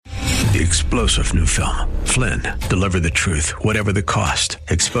the explosive new film, Flynn, deliver the truth, whatever the cost.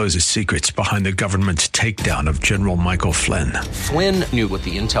 Exposes secrets behind the government's takedown of General Michael Flynn. Flynn knew what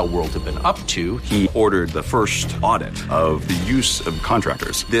the intel world had been up to. He ordered the first audit of the use of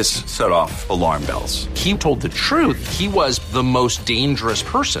contractors. This set off alarm bells. He told the truth. He was the most dangerous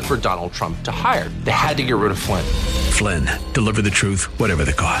person for Donald Trump to hire. They had to get rid of Flynn. Flynn, deliver the truth, whatever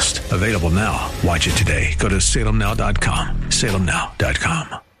the cost. Available now. Watch it today. Go to salemnow.com.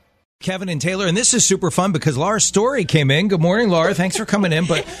 salemnow.com. Kevin and Taylor, and this is super fun because Laura's story came in. Good morning, Laura. Thanks for coming in.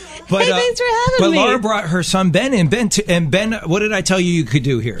 But hey, thanks for having me. But Laura brought her son Ben in. Ben, what did I tell you could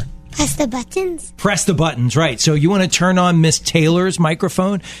do here? Press the buttons. Press the buttons, right. So you want to turn on Miss Taylor's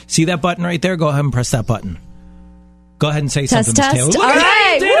microphone? See that button right there? Go ahead and press that button. Go ahead and say something, Miss Taylor. All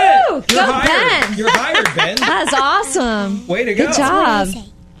right. Woo! Go, Ben. You're hired, Ben. That's awesome. Way to go. Good job.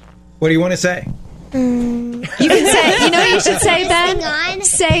 What do you want to say? You can say, you know what you should say, Ben?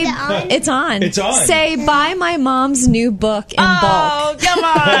 Say, it's on. It's on. Say, buy my mom's new book in bulk. Oh, come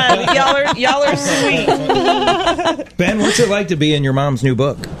on. y'all are sweet. Ben, what's it like to be in your mom's new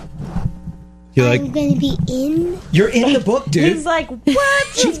book? I'm going to be in. You're in the book, dude. He's like, what?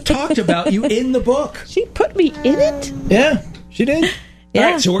 She talked about you in the book. She put me in it? Yeah, she did. Yeah.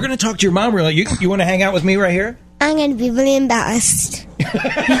 All right, so we're going to talk to your mom. Really, you want to hang out with me right here? I'm going to be really embarrassed.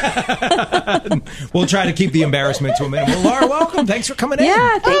 We'll try to keep the embarrassment to a minimum. Well, Laura, welcome. Thanks for coming in.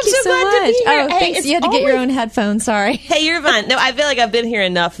 Yeah, thank you so so glad to much. be here. Oh, Hey, thanks. it's You had to get your always- own headphones. Sorry. Hey, you're fine. No, I feel like I've been here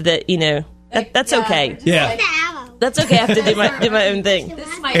enough that, that's okay. Yeah. That's okay. I have to do my own thing.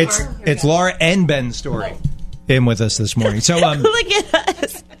 It's Laura and Ben's story in with us this morning. So Look at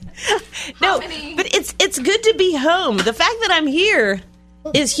us. No, but it's good to be home. The fact that I'm here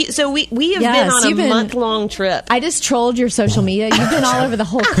is so we have Yes, been on you've a been- month-long trip. I just trolled your social media. You've been all over the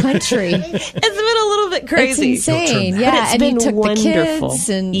whole country. It's been a little bit crazy. It's insane. But Yeah, it's and been you took wonderful. the kids.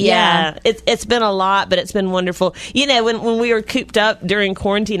 And yeah, it's been a lot, but it's been wonderful. When we were cooped up during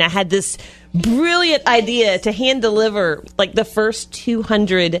quarantine, I had this brilliant idea to hand deliver like the first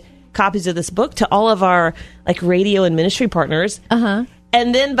 200 copies of this book to all of our like radio and ministry partners. Uh-huh.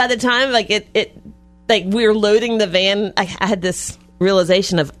 And then by the time we were loading the van, I had this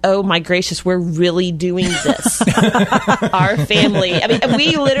realization of, oh my gracious, we're really doing this. Our family. I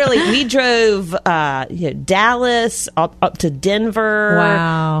mean, we drove Dallas up to Denver.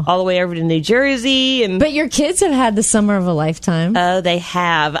 Wow. All the way over to New Jersey. But your kids have had the summer of a lifetime. Oh, they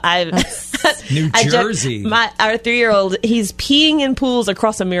have. New Jersey. Our 3-year-old, he's peeing in pools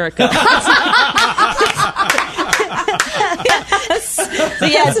across America. So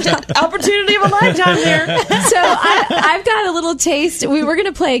yes, opportunity of a lifetime there. So I've got a little taste. We were going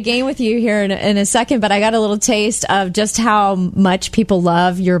to play a game with you here in a second, but I got a little taste of just how much people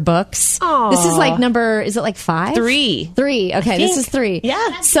love your books. Aww. This is like is it like 5? 3. 3. Okay, this is 3.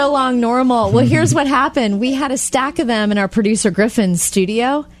 Yeah. So Long Normal. Well, here's what happened. We had a stack of them in our producer Griffin's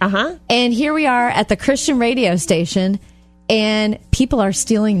studio. Uh-huh. And here we are at the Christian radio station. And people are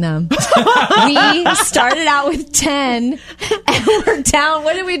stealing them. We started out with 10, and we're down.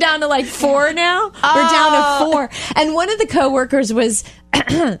 What are we down to? Like 4 now? We're down to 4. And one of the coworkers was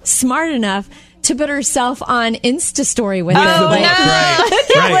smart enough to put herself on Insta story with it. Right.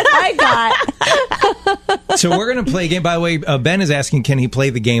 What I got. So we're going to play a game. By the way, Ben is asking, can he play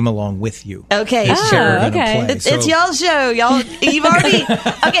the game along with you? Okay, That's what sure. we're gonna okay. play. It's y'all's show. You've already...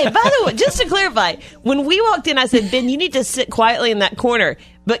 Okay, by the way, just to clarify, when we walked in, I said, Ben, you need to sit quietly in that corner.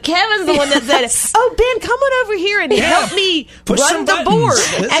 But Kevin's the one that said, oh, Ben, come on over here and help me Push run some the buttons. board.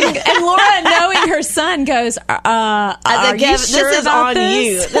 And Laura, knowing her son, goes, I are said, you Kevin, sure this is about on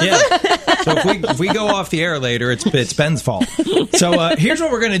this? you. Yeah. So if we go off the air later, it's Ben's fault. So here's what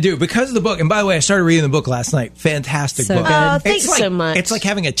we're going to do. Because of the book, and by the way, I started reading the book last night. Fantastic So book. good. Oh, thanks It's so much. It's like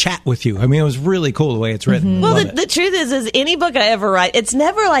having a chat with you. I mean, it was really cool the way it's written. Well, Love it. the truth is any book I ever write, it's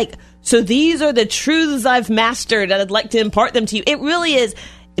never like, so these are the truths I've mastered and I'd like to impart them to you. It really is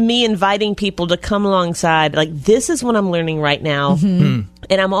me inviting people to come alongside, like, this is what I'm learning right now. And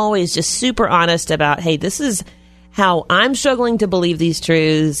I'm always just super honest about, hey, this is how I'm struggling to believe these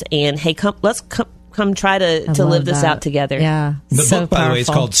truths, and hey, let's come try to love live this that. out together. Yeah. The so book, by the way, is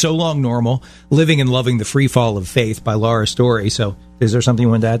powerful. called So Long Normal, Living and Loving the Free Fall of Faith by Laura Story. So is there something you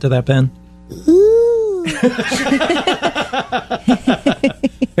want to add to that, Ben? Ooh.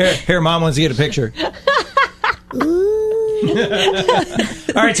 Here, Mom wants to get a picture.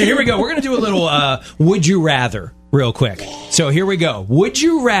 All right, so here we go. We're going to do a little Would You Rather real quick. So here we go. Would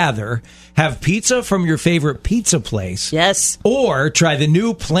you rather have pizza from your favorite pizza place? Yes. Or try the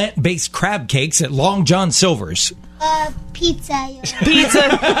new plant-based crab cakes at Long John Silver's? Pizza.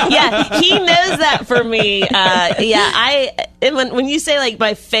 Yeah, he knows that for me. When you say like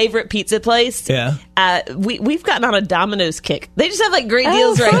my favorite pizza place, we've gotten on a Domino's kick. They just have like great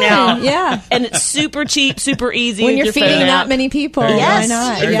deals right now. Yeah, and it's super cheap, super easy. When you're with your feeding phone that app. many people, Yes, why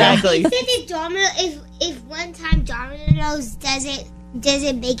not? exactly. If one time Domino's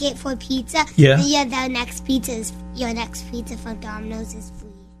doesn't make it for pizza, Yeah. the next pizza from Domino's is free.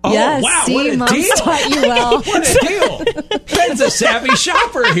 Oh, Yes, wow, see, what a Mom's deal. taught you well. What a deal. Ben's a savvy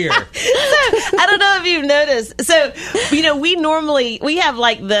shopper here. I don't know if you've noticed. So, we have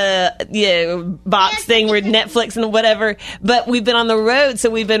like the box thing where Netflix and whatever, but we've been on the road,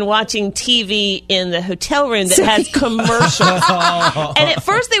 so we've been watching TV in the hotel room that has commercials. And at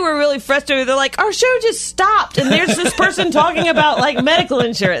first they were really frustrated. They're like, our show just stopped, and there's this person talking about like medical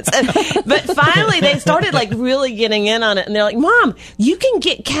insurance. But finally they started like really getting in on it, and they're like, Mom, you can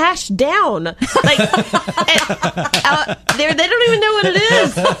get cash down. Like, they don't even know what it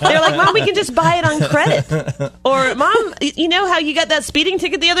is. They're like, Mom, we can just buy it on credit. Or, Mom, you know how you got that speeding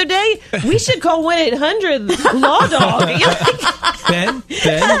ticket the other day? We should call 1-800-LAW-DOG. Ben?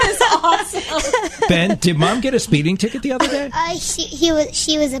 That is awesome. Ben, did Mom get a speeding ticket the other day?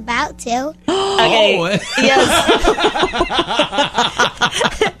 She was about to, Okay. Oh. Yes.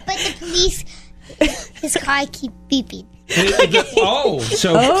 but the police, his car keep beeping.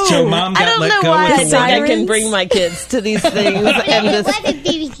 So Mom I got don't let know go why I with think the I sirens? can bring my kids to these things. If And it just, wasn't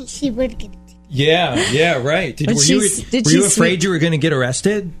beeping, she would get it. Yeah, right. But Were did you she afraid you were going to get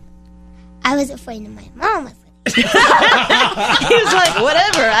arrested? I was afraid of my mom. he was like,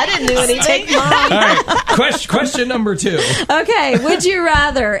 whatever, I didn't do anything. All right. Question number 2. Okay, would you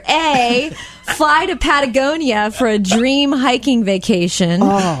rather A, fly to Patagonia for a dream hiking vacation,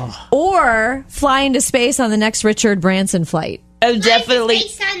 or fly into space on the next Richard Branson flight? Oh, definitely.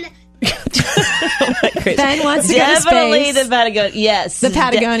 Ben wants to go to Definitely space. the Patagonia. Yes, The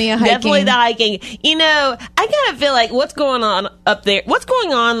Patagonia hiking. Definitely the hiking. I kind of feel like what's going on up there? What's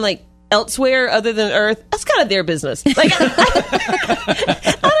going on like elsewhere other than Earth? That's kind of their business. Like,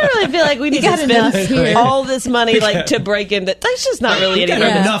 I don't really feel like we need to got enough spend here. all this money like to break into. That's just not really You got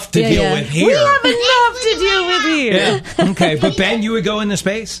anything. enough to deal with here. We have enough to deal with here. Okay, but Ben, you would go into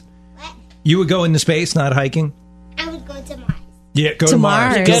space? What? You would go into space, not hiking? I would go to Mars. Yeah, go To to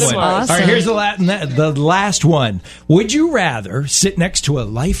Mars. Mars. Good Go to one. Mars. All right, here's the last one. Would you rather sit next to a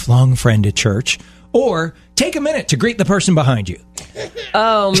lifelong friend at church or take a minute to greet the person behind you?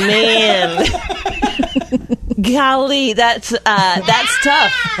 Oh man. Golly, that's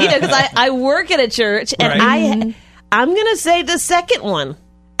tough. Because I work at a church, and Right. I'm gonna say the second one.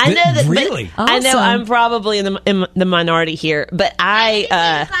 I know that. Really? But I know Awesome. I'm probably in the minority here, but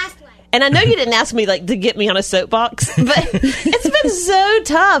and I know you didn't ask me like to get me on a soapbox, but it's been so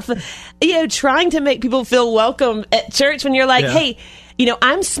tough, trying to make people feel welcome at church when you're like, Yeah. hey.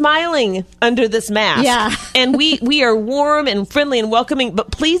 I'm smiling under this mask. Yeah. And we are warm and friendly and welcoming, but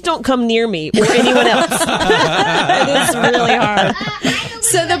please don't come near me or anyone else. It is really hard.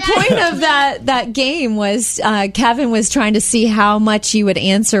 So the point of that game was Kevin was trying to see how much you would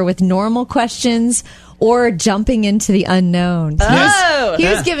answer with normal questions or jumping into the unknown. Oh. He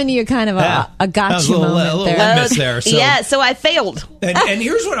was giving you kind of a That was gotcha a little moment there. limit there. So. Yeah, so I failed. And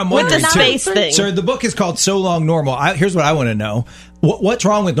here's what I'm With wondering the too. space thing. So the book is called So Long Normal. Here's what I want to know: what's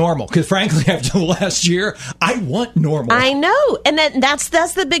wrong with normal? Because frankly, after the last year, I want normal. I know, and that's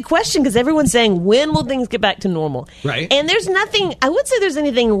the big question because everyone's saying when will things get back to normal? Right. And there's nothing. I would say there's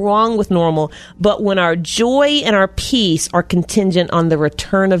anything wrong with normal, but when our joy and our peace are contingent on the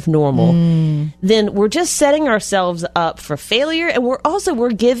return of normal, then we're just setting ourselves up for failure, and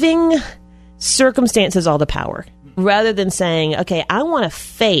we're giving circumstances all the power rather than saying, okay, I want a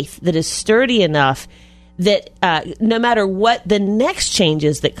faith that is sturdy enough that no matter what the next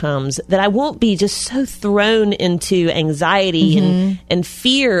changes that comes, that I won't be just so thrown into anxiety and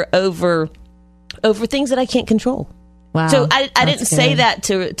fear over things that I can't control. Wow. So I didn't That's say good. that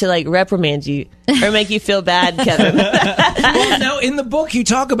to like reprimand you or make you feel bad, Kevin. Well, now in the book, you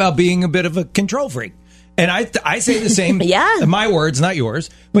talk about being a bit of a control freak. And I say the same. Yeah. My words, not yours.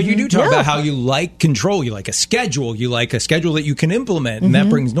 But you do talk about how you like control. You like a schedule. You like a schedule that you can implement. And that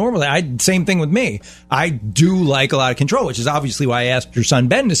brings normally. Same thing with me. I do like a lot of control, which is obviously why I asked your son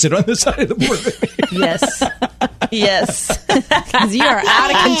Ben to sit on the side of the board with me. Yes. Yes. Because you are out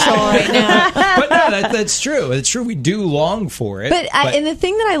of control right now. But no, that's true. It's true. We do long for it. But and the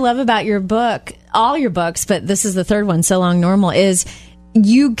thing that I love about your book, all your books, but this is the third one, So Long Normal, is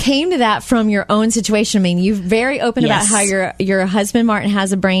you came to that from your own situation. I mean, you're very open about how your husband Martin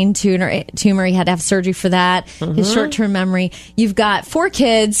has a brain tumor. He had to have surgery for that. His short-term memory. You've got 4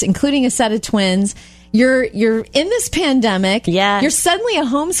 kids, including a set of twins. you're in this pandemic. Yeah. You're suddenly a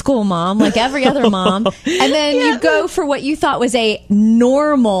homeschool mom like every other mom. And then you go for what you thought was a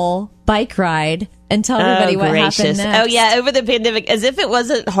normal bike ride and tell everybody what happened next. Oh, yeah, over the pandemic, as if it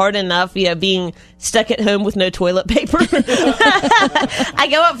wasn't hard enough, being stuck at home with no toilet paper. I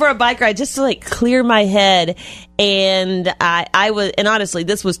go out for a bike ride just to, like, clear my head. And I was, and honestly,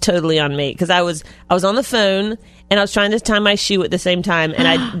 this was totally on me because I was on the phone and I was trying to tie my shoe at the same time.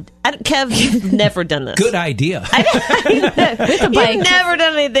 And Kev, you've never done this. Good idea. With a bike. You've never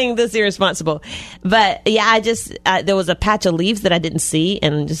done anything this irresponsible. But yeah, there was a patch of leaves that I didn't see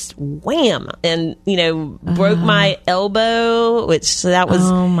and just wham. And, broke my elbow, which that was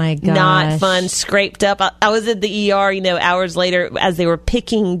not fun. Scraped up. I was at the ER, hours later as they were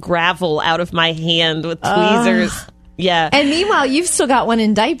picking gravel out of my hand with tweezers. Yeah. And meanwhile, you've still got one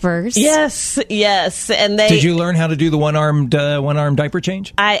in diapers. Yes. And did you learn how to do the one-armed diaper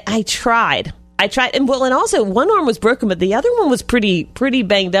change? I tried. And also one arm was broken, but the other one was pretty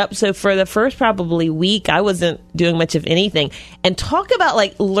banged up. So for the first probably week, I wasn't doing much of anything. And talk about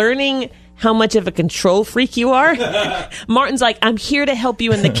like learning how much of a control freak you are. Martin's like, I'm here to help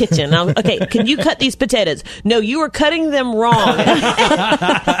you in the kitchen. Okay, can you cut these potatoes? No, you are cutting them wrong. And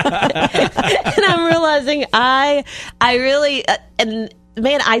I'm realizing I really, and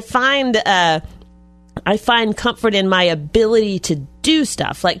man, I find comfort in my ability to do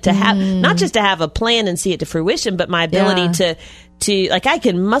stuff, like to have, not just to have a plan and see it to fruition, but my ability to like, I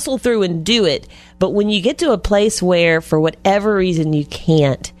can muscle through and do it. But when you get to a place where for whatever reason you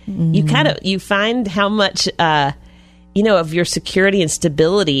can't, you find how much, of your security and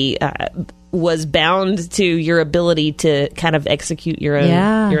stability, was bound to your ability to kind of execute your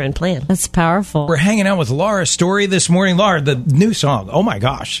own plan. That's powerful. We're hanging out with Laura Story this morning. Laura, the new song. Oh my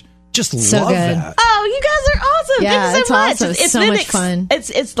gosh. Just so love good. that. Oh, you guys are awesome. Yeah, Thank you so much. Awesome. It's so much fun.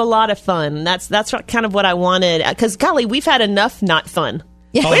 It's a lot of fun. That's kind of what I wanted. Because, golly, we've had enough not fun.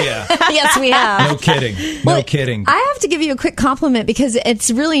 Yeah. Oh, yeah. Yes, we have. No kidding. No kidding. I have to give you a quick compliment because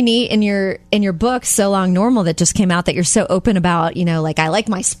it's really neat in your book, So Long Normal, that just came out, that you're so open about, like, I like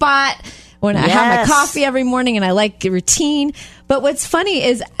my spot when I have my coffee every morning and I like the routine. But what's funny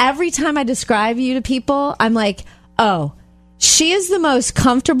is every time I describe you to people, I'm like, oh, she is the most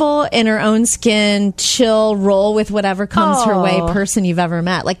comfortable in her own skin, chill, roll with whatever comes her way person you've ever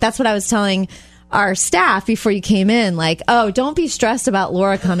met. Like, that's what I was telling our staff before you came in. Like, oh, don't be stressed about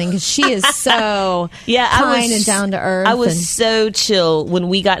Laura coming because she is so kind and down to earth. I was so chill when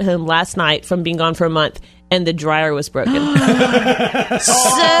we got home last night from being gone for a month. And the dryer was broken. So chill.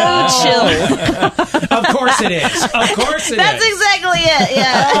 Of course it is. Of course it is. That's exactly it.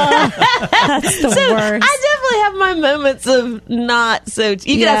 Yeah. That's the worst. I definitely have my moments of not so. You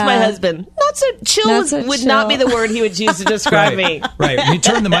can ask my husband. Not so chill would not be the word he would use to describe me. Right. When you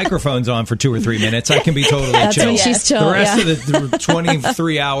turn the microphones on for 2 or 3 minutes, I can be totally That's chill. when she's chill. The rest of the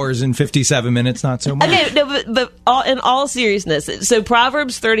 23 hours and 57 minutes, not so much. Okay, no, but in all seriousness, so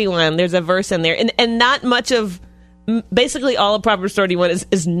Proverbs 31, there's a verse in there, and not much of basically all of Proverbs 31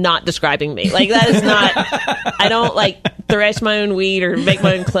 is not describing me. Like, that is not. I don't like thresh my own wheat or make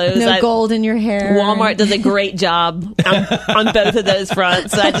my own clothes. No gold in your hair. Walmart does a great job on both of those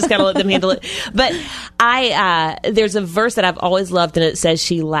fronts, so I just gotta let them handle it. But there's a verse that I've always loved, and it says,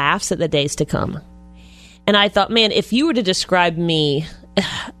 "She laughs at the days to come." And I thought, man, if you were to describe me.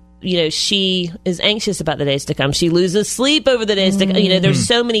 She is anxious about the days to come. She loses sleep over the days to come. There's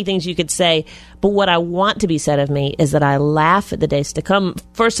so many things you could say. But what I want to be said of me is that I laugh at the days to come.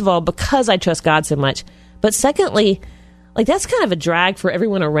 First of all, because I trust God so much. But secondly, like, that's kind of a drag for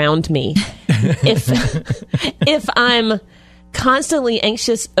everyone around me. If I'm constantly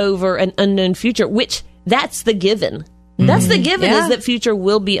anxious over an unknown future, which that's the given. That's the given, is that future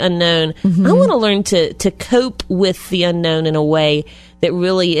will be unknown. I want to learn to cope with the unknown in a way that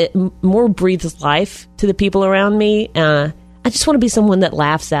really more breathes life to the people around me. I just want to be someone that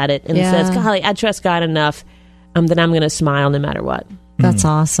laughs at it and says, golly, I trust God enough that I'm going to smile no matter what. That's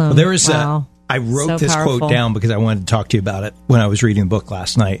awesome. Well, there is I wrote this quote down because I wanted to talk to you about it when I was reading the book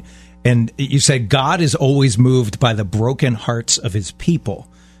last night. And you said, God is always moved by the broken hearts of his people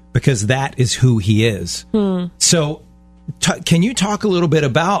because that is who he is. So can you talk a little bit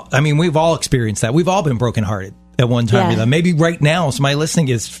about, we've all experienced that. We've all been brokenhearted at one time. Yeah. Maybe right now, somebody listening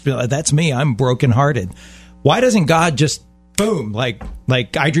is, that's me. I'm brokenhearted. Why doesn't God just, boom, like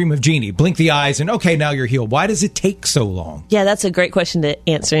I Dream of Jeannie, blink the eyes and, okay, now you're healed? Why does it take so long? Yeah, that's a great question to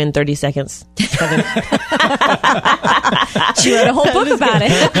answer in 30 seconds. something. She wrote a whole book about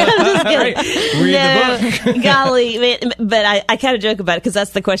it. I'm just kidding. Read the book. Golly, man, but I kind of joke about it because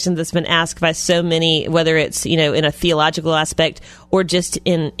that's the question that's been asked by so many, whether it's, in a theological aspect or just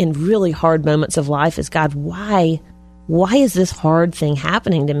in really hard moments of life, is God, why is this hard thing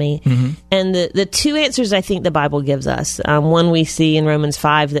happening to me? Mm-hmm. And the two answers I think the Bible gives us. One we see in Romans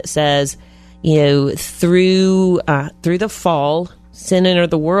 5 that says, through the fall, sin entered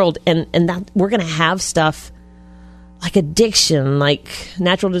the world, and that we're going to have stuff like addiction, like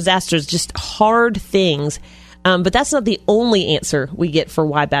natural disasters, just hard things. But that's not the only answer we get for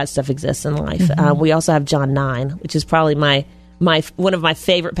why bad stuff exists in life. Mm-hmm. We also have John 9, which is probably my one of my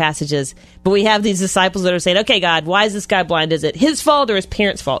favorite passages. But we have these disciples that are saying, okay, God, why is this guy blind? Is it his fault or his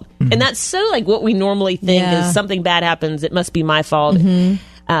parents' fault? Mm-hmm. And that's so like what we normally think is something bad happens, it must be my fault.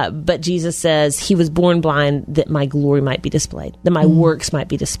 Mm-hmm. But Jesus says he was born blind that my glory might be displayed, that my works might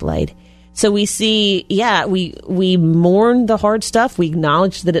be displayed. So we see, we mourn the hard stuff. We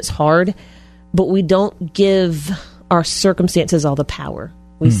acknowledge that it's hard, but we don't give our circumstances all the power.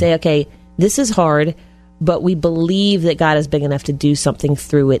 We say, okay, this is hard, but we believe that God is big enough to do something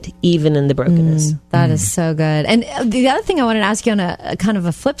through it, even in the brokenness. That is so good. And the other thing I wanted to ask you on a kind of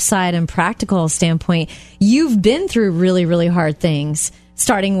a flip side and practical standpoint, you've been through really, really hard things,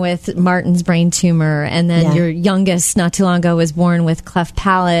 starting with Martin's brain tumor, and then your youngest not too long ago was born with cleft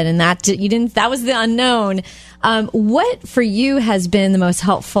palate, and that was the unknown. What for you has been the most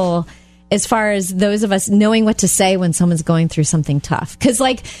helpful as far as those of us knowing what to say when someone's going through something tough? Because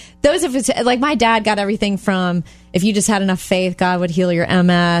like those of us, like my dad got everything from, if you just had enough faith, God would heal your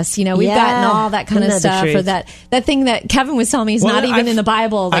MS. We've gotten all that kind of stuff. Or that thing that Kevin was telling me is not even in the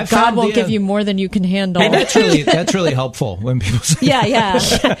Bible. That God won't give you more than you can handle. And that's really helpful when people say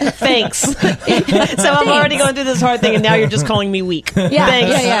that. Thanks. So I'm already going through this hard thing, and now you're just calling me weak.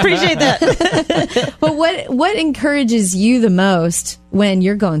 Thanks. Appreciate that. But what encourages you the most when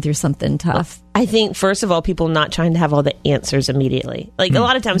you're going through something tough? I think, first of all, people not trying to have all the answers immediately. Like a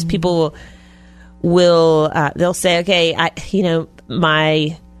lot of times people will they'll say, okay,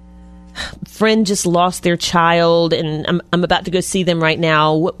 my friend just lost their child and I'm about to go see them right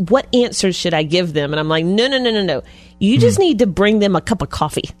now. What answers should I give them? And I'm like, no. You just need to bring them a cup of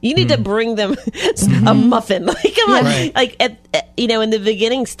coffee. You need to bring them a muffin. Like, come on. Right. Like, in the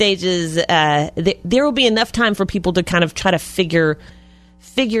beginning stages, there will be enough time for people to kind of try to figure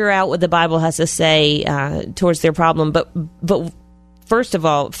out what the Bible has to say towards their problem. But first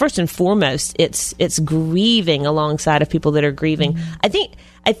and foremost, it's grieving alongside of people that are grieving. I think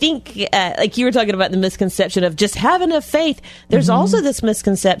like you were talking about the misconception of just have enough faith. There's also this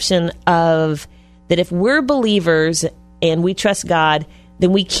misconception of that if we're believers and we trust God,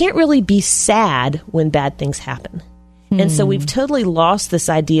 then we can't really be sad when bad things happen. And so we've totally lost this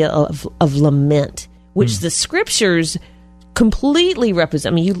idea of lament, which the scriptures completely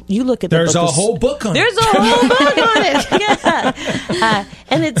represent. I mean, you look at the there's a whole book on it. There's a whole book on it. Yeah,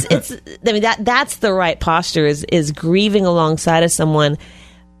 and it's. I mean, that's the right posture is grieving alongside of someone,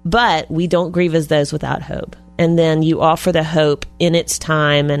 but we don't grieve as those without hope. And then you offer the hope in its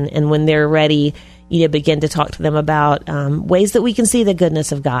time, and when they're ready, begin to talk to them about ways that we can see the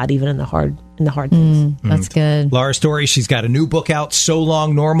goodness of God even in the hard things. That's good. Laura Story, she's got a new book out, So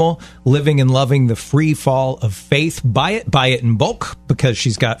Long Normal, Living and Loving the Free Fall of Faith. Buy it in bulk, because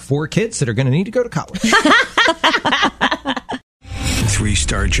she's got 4 kids that are going to need to go to college.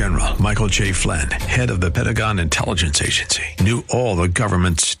 3-star General Michael J. Flynn, head of the Pentagon Intelligence Agency, knew all the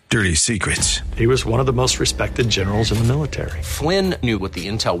government's dirty secrets. He was one of the most respected generals in the military. Flynn knew what the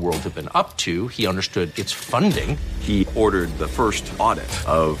intel world had been up to. He understood its funding. He ordered the first audit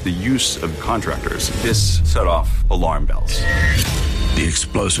of the use of contractors. This set off alarm bells. The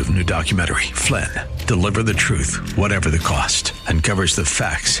explosive new documentary, Flynn, Deliver the Truth, Whatever the Cost, uncovers the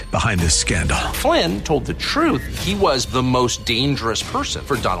facts behind this scandal. Flynn told the truth. He was the most dangerous person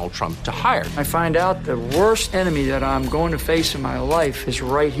for Donald Trump to hire. I find out the worst enemy that I'm going to face in my life is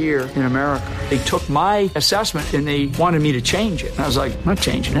right here in America. They took my assessment and they wanted me to change it. And I was like, I'm not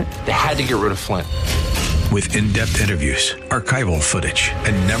changing it. They had to get rid of Flynn. With in-depth interviews, archival footage,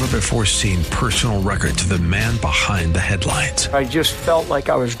 and never-before-seen personal records of the man behind the headlines. I just felt like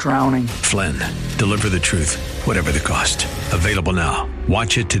I was drowning. Flynn, Deliver the Truth, Whatever the Cost. Available now.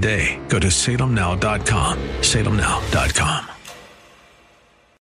 Watch it today. Go to salemnow.com. salemnow.com.